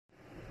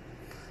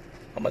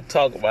I'm gonna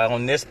talk about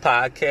on this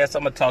podcast.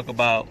 I'm gonna talk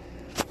about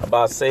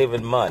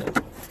saving money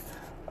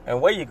and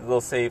where you can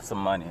go save some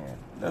money.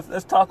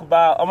 Let's talk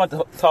about. I'm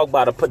gonna talk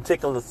about a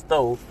particular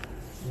store,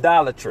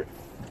 Dollar Tree.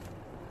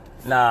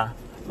 Now,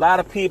 a lot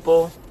of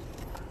people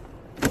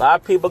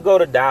go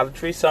to Dollar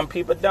Tree. Some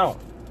people don't,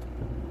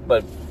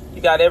 but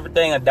you got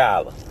everything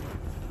 $1.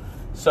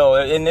 So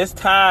in this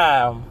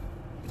time,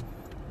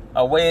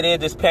 way it is,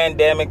 this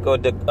pandemic or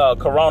the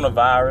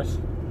coronavirus,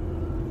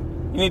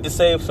 you need to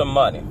save some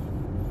money.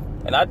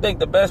 And I think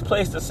the best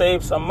place to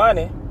save some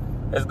money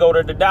is go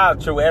to the Dollar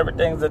Tree where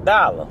everything's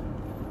 $1.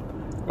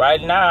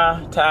 Right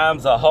now,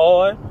 times are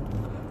hard,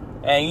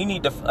 and you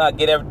need to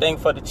get everything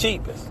for the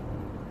cheapest.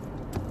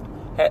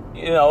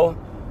 You know,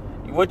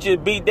 what you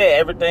beat there,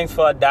 everything's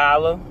for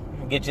 $1.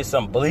 Get you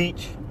some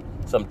bleach,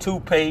 some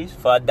toothpaste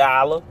for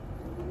 $1.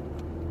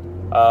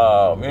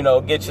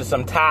 Get you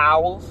some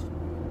towels.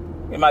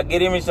 You might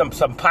get even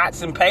some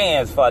pots and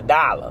pans for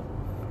 $1.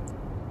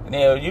 You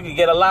know, you can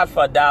get a lot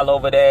for $1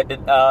 over there.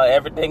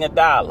 Everything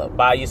 $1.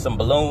 Buy you some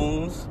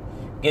balloons,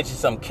 get you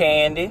some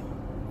candy,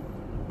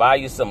 buy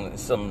you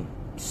some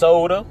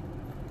soda,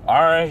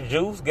 orange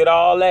juice, get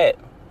all that.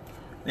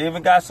 They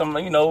even got some,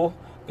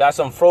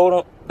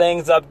 frozen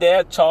things up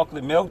there,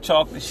 chocolate milk,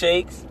 chocolate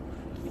shakes.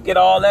 You get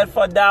all that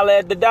for $1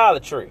 at the Dollar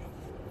Tree.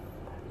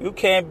 You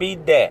can't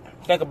beat that.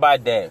 Think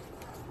about that.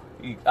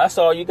 That's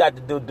all you got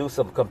to do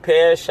some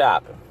compare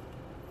shopping.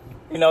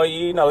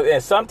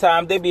 And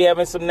sometimes they be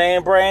having some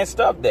name brand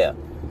stuff there.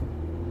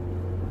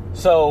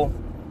 So,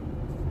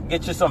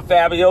 get you some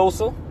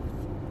Fabuloso.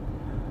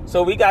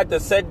 So we got to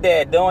sit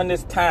there during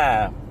this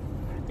time.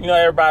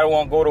 Everybody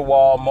won't go to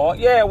Walmart.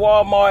 Yeah,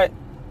 Walmart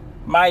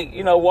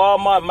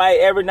might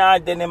every now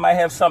and then they might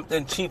have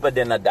something cheaper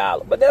than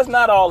 $1. But that's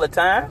not all the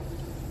time.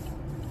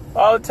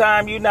 All the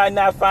time you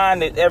not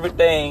find that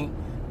everything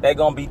they're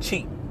going to be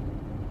cheap.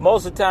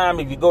 Most of the time,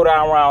 if you go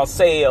down around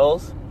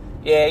sales,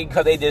 yeah,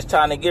 because they just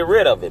trying to get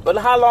rid of it. But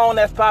how long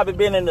that's probably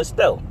been in the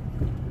store?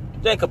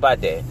 Think about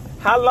that.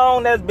 How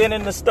long that's been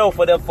in the store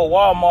for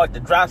Walmart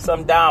to drop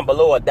something down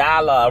below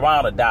 $1,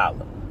 around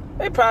 $1?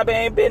 They probably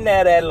ain't been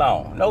there that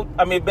long.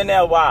 Been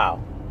there a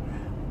while.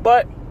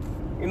 But,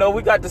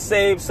 we got to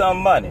save some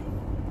money.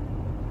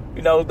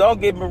 Don't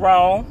get me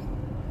wrong.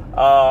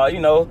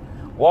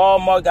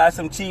 Walmart got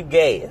some cheap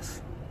gas.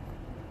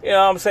 You know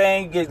what I'm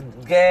saying?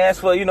 Get gas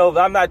for,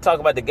 I'm not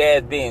talking about the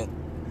gas being,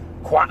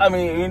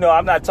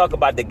 I'm not talking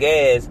about the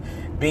gas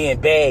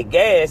being bad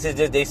gas. It's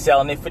just they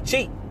selling it for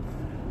cheap.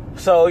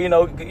 So,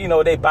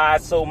 they buy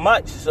so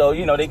much. So,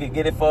 they could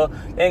get it for,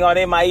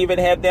 they might even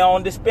have their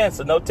own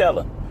dispenser. No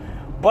telling.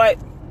 But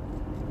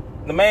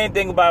the main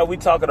thing about it, we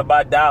talking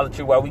about Dollar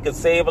Tree where we can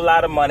save a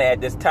lot of money at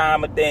this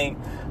time of thing.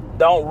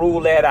 Don't rule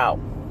that out.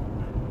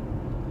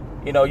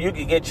 You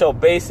can get your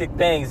basic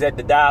things at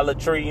the Dollar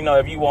Tree.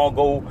 If you want to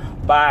go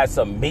buy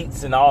some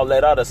meats and all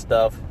that other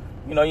stuff,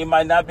 you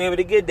might not be able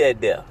to get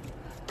that there.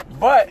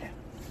 But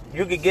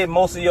you can get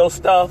most of your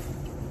stuff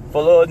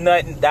for a little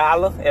nothing,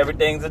 $1.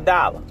 Everything's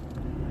 $1.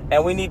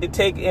 And we need to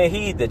take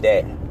heed to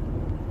that.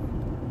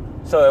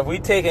 So if we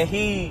taking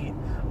heed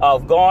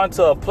of going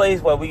to a place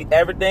where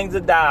everything's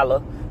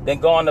 $1, then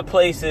going to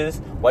places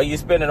where you're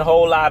spending a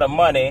whole lot of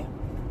money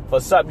for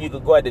something you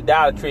could go at the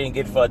Dollar Tree and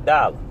get for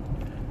 $1.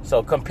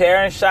 So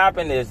comparing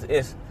shopping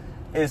is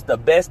the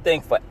best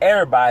thing for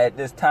everybody at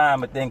this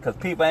time of thing, because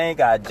people ain't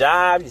got a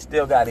job. You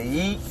still got to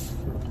eat.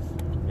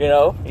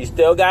 You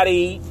still got to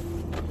eat.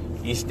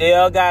 You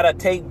still got to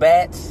take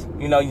baths.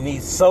 You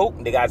need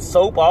soap. They got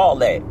soap, all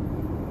that.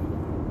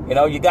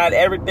 You got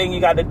everything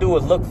you got to do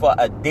is look for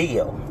a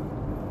deal.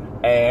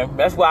 And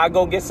that's why I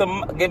go get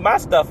my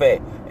stuff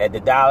at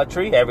the Dollar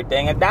Tree.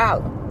 Everything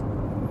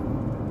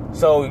 $1.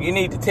 So you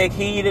need to take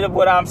heed of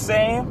what I'm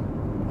saying.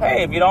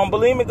 Hey, if you don't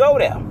believe me, go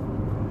there.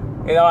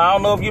 I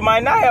don't know if you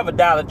might not have a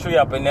Dollar Tree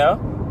up in there.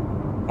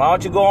 Why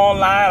don't you go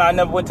online? I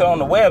never went on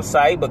the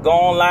website, but go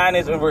online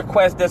and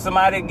request that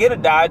somebody get a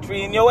Dollar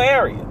Tree in your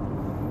area.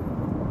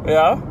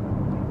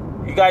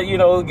 You got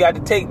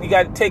to take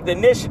the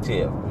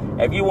initiative.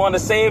 If you want to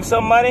save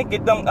some money,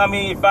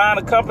 you find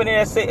a company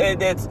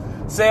that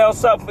sells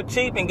something for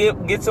cheap and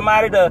get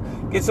somebody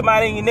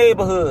in your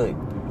neighborhood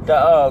to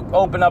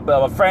open up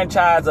a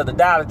franchise of the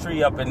Dollar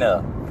Tree up in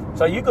there.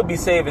 So you could be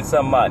saving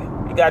some money.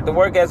 You got to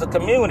work as a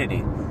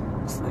community.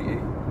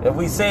 If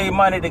we save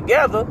money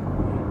together,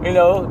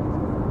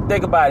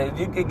 think about it.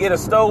 You could get a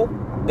store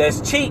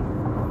that's cheap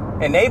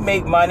and they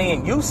make money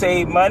and you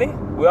save money.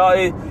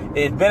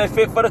 It's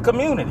benefit for the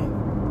community.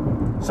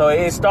 So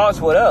it starts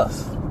with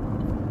us.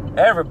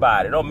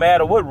 Everybody, no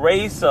matter what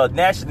race or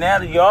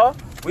nationality you are,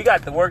 we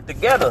got to work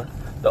together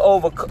to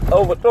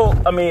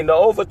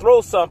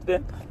overthrow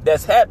something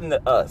that's happening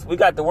to us. We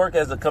got to work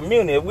as a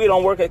community. If we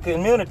don't work as a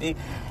community,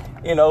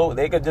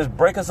 they could just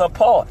break us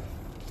apart.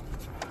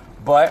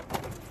 But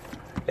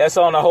that's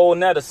on a whole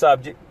nother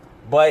subject.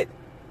 But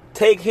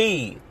take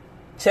heed.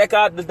 Check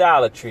out the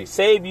Dollar Tree.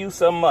 Save you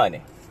some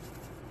money.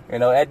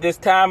 At this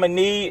time of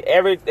need,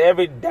 every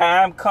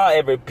dime,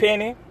 every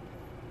penny,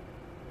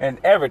 and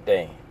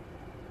everything.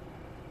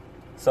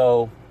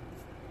 So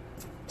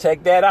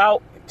check that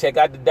out. Check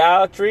out the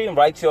Dollar Tree and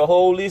write your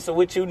whole list of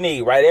what you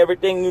need. Write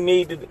everything you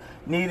need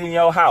in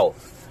your house.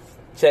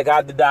 Check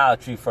out the Dollar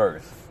Tree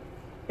first,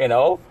 and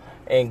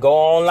go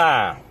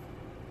online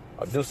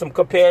or do some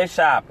compare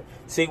shopping.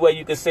 See where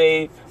you can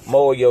save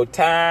more of your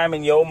time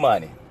and your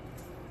money.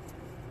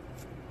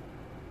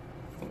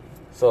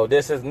 So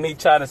this is me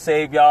trying to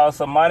save y'all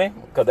some money,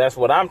 because that's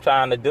what I'm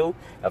trying to do.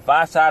 If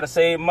I try to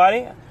save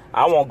money,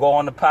 I won't go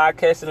on the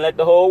podcast and let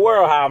the whole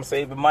world how I'm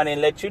saving money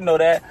and let you know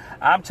that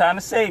I'm trying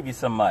to save you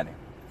some money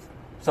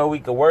so we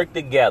can work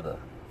together.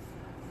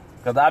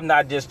 Because I'm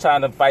not just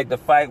trying to fight the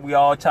fight. We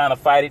all trying to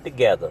fight it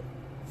together.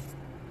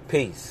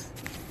 Peace.